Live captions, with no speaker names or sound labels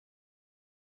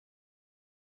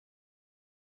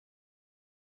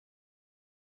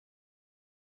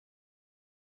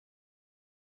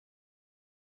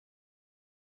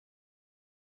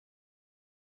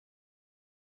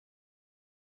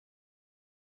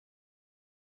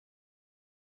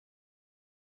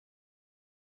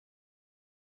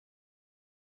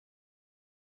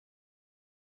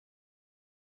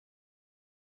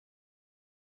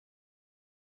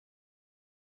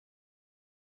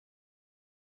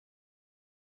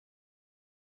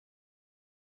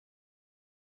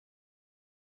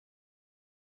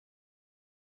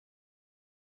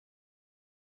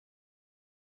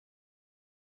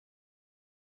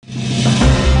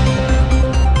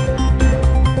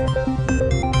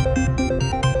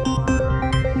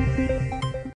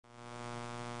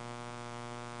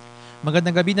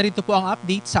Magandang gabi na rito po ang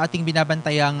update sa ating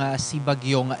binabantayang si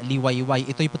Bagyong Liwayway.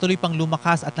 Ito'y patuloy pang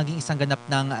lumakas at naging isang ganap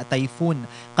ng typhoon.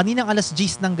 Kaninang alas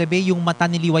 10 ng gabi, yung mata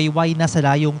ni Liwayway nasa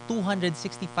layong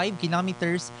 265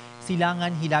 kilometers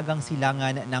silangan-hilagang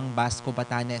silangan ng Basco,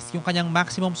 Batanes. Yung kanyang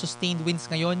maximum sustained winds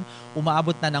ngayon,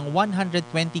 umaabot na ng 120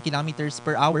 kilometers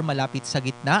per hour malapit sa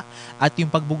gitna at yung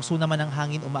pagbugso naman ng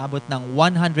hangin umaabot ng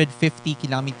 150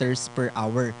 kilometers per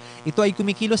hour. Ito ay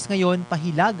kumikilos ngayon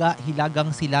pahilaga-hilagang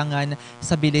silangan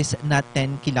sa bilis na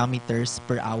 10 kilometers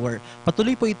per hour.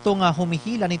 Patuloy po itong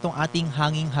humihila nitong ating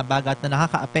hanging habagat na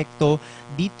nakakaapekto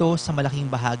dito sa malaking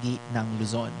bahagi ng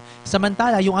Luzon.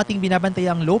 Samantala, yung ating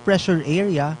binabantayang low pressure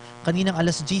area, kaninang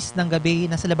alas 10 ng gabi,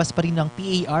 nasa labas pa rin ng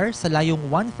PAR sa layong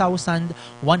 1,180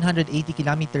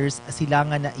 kilometers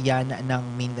silangan na yan ng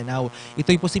Mindanao.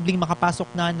 Ito'y posibleng makapasok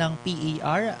na ng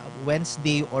PAR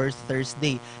Wednesday or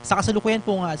Thursday. Sa kasalukuyan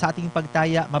po sa ating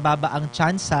pagtaya, mababa ang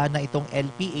tsansa na itong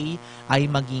LPA ay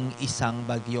maging isang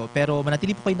bagyo. Pero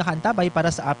manatili po kayo nakaantabay para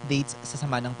sa updates sa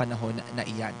sama ng panahon na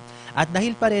iyan. At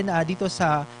dahil pa rin dito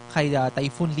sa kay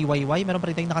Typhoon Liwayway, meron pa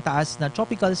rin tayong nakataas na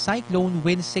tropical cyclone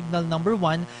wind signal number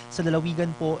 1 sa lalawigan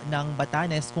po ng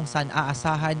Batanes kung saan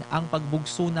aasahan ang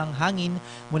pagbugso ng hangin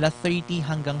mula 30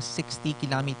 hanggang 60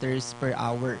 kilometers per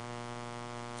hour.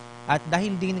 At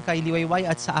dahil din kay Liwayway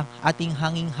at sa ating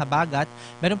hanging habagat,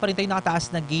 meron pa rin tayong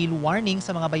nakataas na gale warning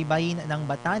sa mga baybayin ng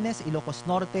Batanes, Ilocos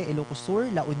Norte, Ilocos Sur,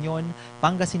 La Union,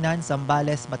 Pangasinan,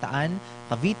 Zambales, Bataan,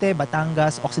 Cavite,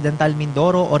 Batangas, Occidental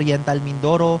Mindoro, Oriental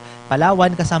Mindoro,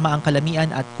 Palawan kasama ang Calamian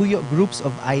at Cuyo groups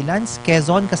of islands,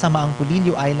 Quezon kasama ang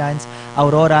Pulilio Islands,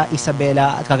 Aurora,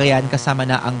 Isabela at Cagayan kasama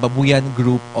na ang Babuyan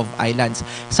group of islands.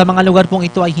 Sa mga lugar pong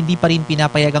ito ay hindi pa rin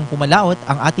pinapayagang pumalaot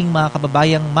ang ating mga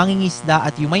kababayang mangingisda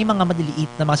at yung may mga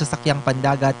madiliit na mga sasakyang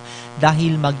pandagat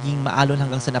dahil maging maalon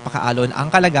hanggang sa napakaalon ang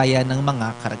kalagayan ng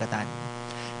mga karagatan.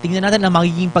 Tingnan natin ang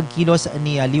magiging pagkilos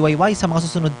ni Liwayway sa mga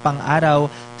susunod pang araw.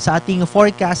 Sa ating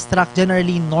forecast track,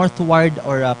 generally northward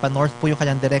or pa-north po yung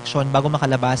kanyang direction bago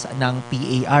makalabas ng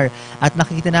PAR. At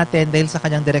nakikita natin dahil sa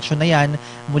kanyang direction na yan,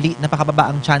 muli napakababa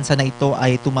ang tsansa na ito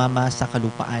ay tumama sa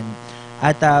kalupaan.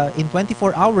 At in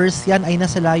 24 hours, yan ay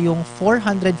nasa layong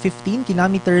 415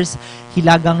 kilometers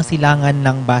hilagang silangan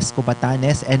ng Basco,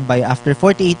 Batanes. And by after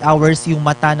 48 hours, yung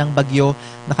mata ng bagyo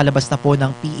nakalabas na po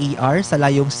ng PAR sa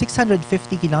layong 650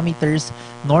 kilometers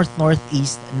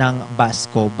north-northeast ng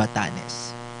Basco,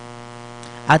 Batanes.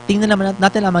 At tingnan naman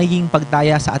natin ang magiging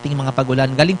pagdaya sa ating mga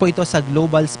pagulan. Galing po ito sa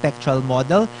Global Spectral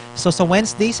Model. So sa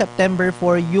Wednesday, September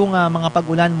 4, yung mga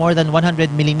pagulan more than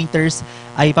 100 millimeters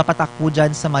ay papatak po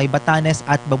dyan sa may Batanes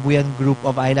at Babuyan Group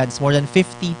of Islands. More than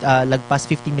 50, lagpas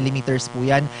 50 millimeters po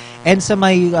yan. And sa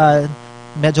may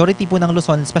majority po ng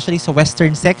Luzon, especially sa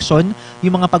western section,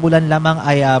 yung mga pagulan lamang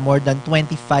ay more than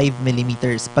 25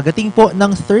 millimeters. Pagdating po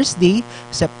ng Thursday,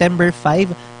 September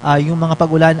 5, yung mga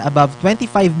pagulan above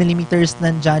 25 millimeters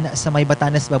nandyan sa may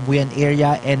Batanes, Babuyan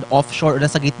area and offshore o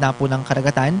nasa gitna po ng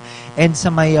karagatan. And sa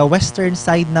may western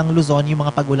side ng Luzon, yung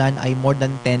mga pagulan ay more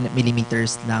than 10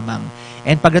 millimeters lamang.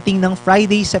 And pagdating ng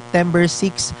Friday, September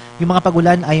 6, yung mga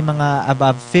pagulan ay mga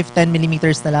above 10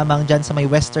 millimeters na lamang dyan sa may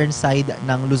western side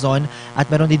ng Luzon. At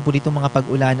meron din po dito mga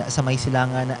pag-ulan sa may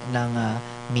silangan ng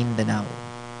Mindanao.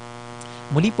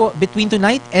 Muli po, between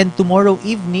tonight and tomorrow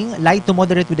evening, light to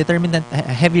moderate with determined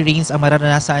heavy rains ang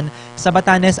mararanasan sa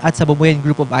Batanes at sa Babuyan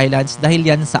Group of Islands dahil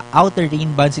yan sa outer rain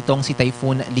bands itong si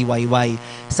Typhoon Liwayway.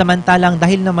 Samantalang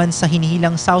dahil naman sa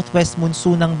hinihilang southwest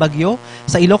monsoon ng bagyo,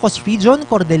 sa Ilocos Region,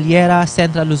 Cordillera,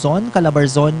 Central Luzon,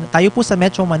 Calabarzon, tayo po sa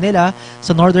Metro Manila,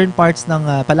 sa northern parts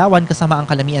ng Palawan kasama ang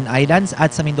Calamian Islands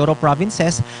at sa Mindoro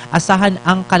Provinces, asahan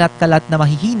ang kalat-kalat na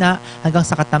mahihina hanggang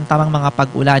sa katamtamang mga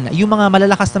pag-ulan. Yung mga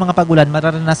malalakas na mga pag-ulan,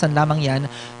 mararanasan lamang yan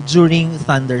during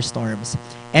thunderstorms.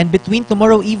 And between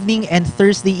tomorrow evening and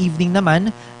Thursday evening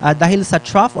naman, dahil sa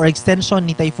trough or extension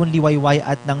ni Typhoon Liwayway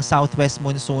at ng southwest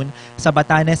monsoon sa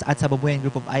Batanes at sa Babuyan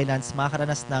Group of Islands,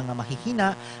 makakaranas ng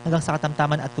mahihina hanggang sa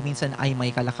katamtaman at kuminsan ay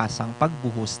may kalakasang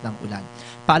pagbuhos ng ulan.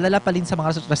 Paalala pa rin sa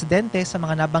mga residente sa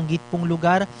mga nabanggit pong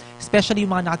lugar, especially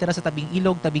yung mga nakatira sa tabing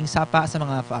ilog, tabing sapa, sa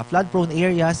mga flood-prone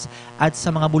areas at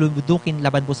sa mga bulundukin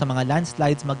laban po sa mga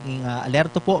landslides, maging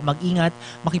alerto po, mag-ingat,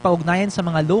 makipag-ugnayan sa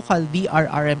mga local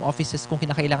DRRM offices kung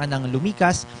kinakailangan ng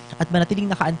lumikas at manatiling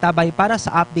nakaantabay para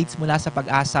sa updates mula sa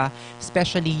PAGASA,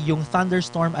 especially yung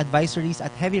thunderstorm advisories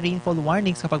at heavy rainfall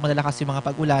warnings kapag malalakas yung mga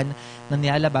pag-ulan na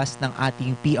nilalabas ng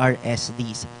ating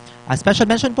PRSDs. Special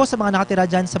mention po sa mga nakatira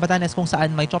dyan sa Batanes kung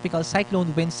saan may tropical cyclone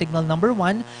wind signal number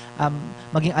 1.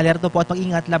 Maging alerto po at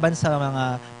mag-ingat laban sa mga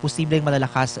posibleng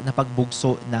malalakas na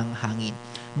pagbugso ng hangin.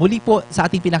 Muli po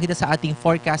sa ating pinakita sa ating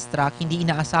forecast track, hindi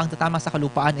inaasahang tatama sa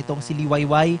kalupaan itong si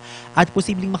Liwayway at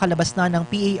posibleng makalabas na ng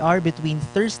PAR between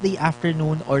Thursday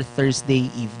afternoon or Thursday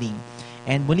evening.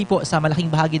 And muli po sa malaking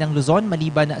bahagi ng Luzon,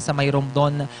 maliban sa may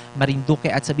Romdon,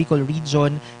 Marinduque at sa Bicol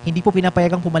Region, hindi po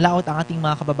pinapayagang pumalaot ang ating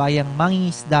mga kababayang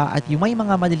mangingisda at yung may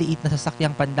mga maliliit na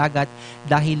sasakyang pandagat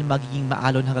dahil magiging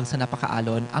maalon hanggang sa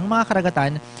napakaalon ang mga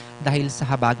karagatan dahil sa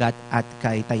habagat at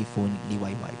kay Typhoon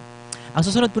Liwayway. Ang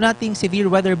susunod po nating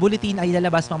severe weather bulletin ay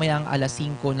lalabas mamayang alas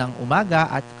 5 ng umaga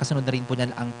at kasunod na rin po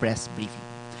niyan ang press briefing.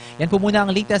 Yan po muna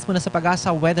ang latest muna sa Pagasa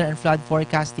Weather and Flood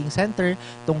Forecasting Center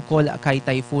tungkol kay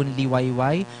Typhoon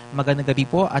Liwayway. Magandang gabi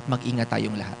po at mag-ingat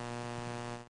tayong lahat.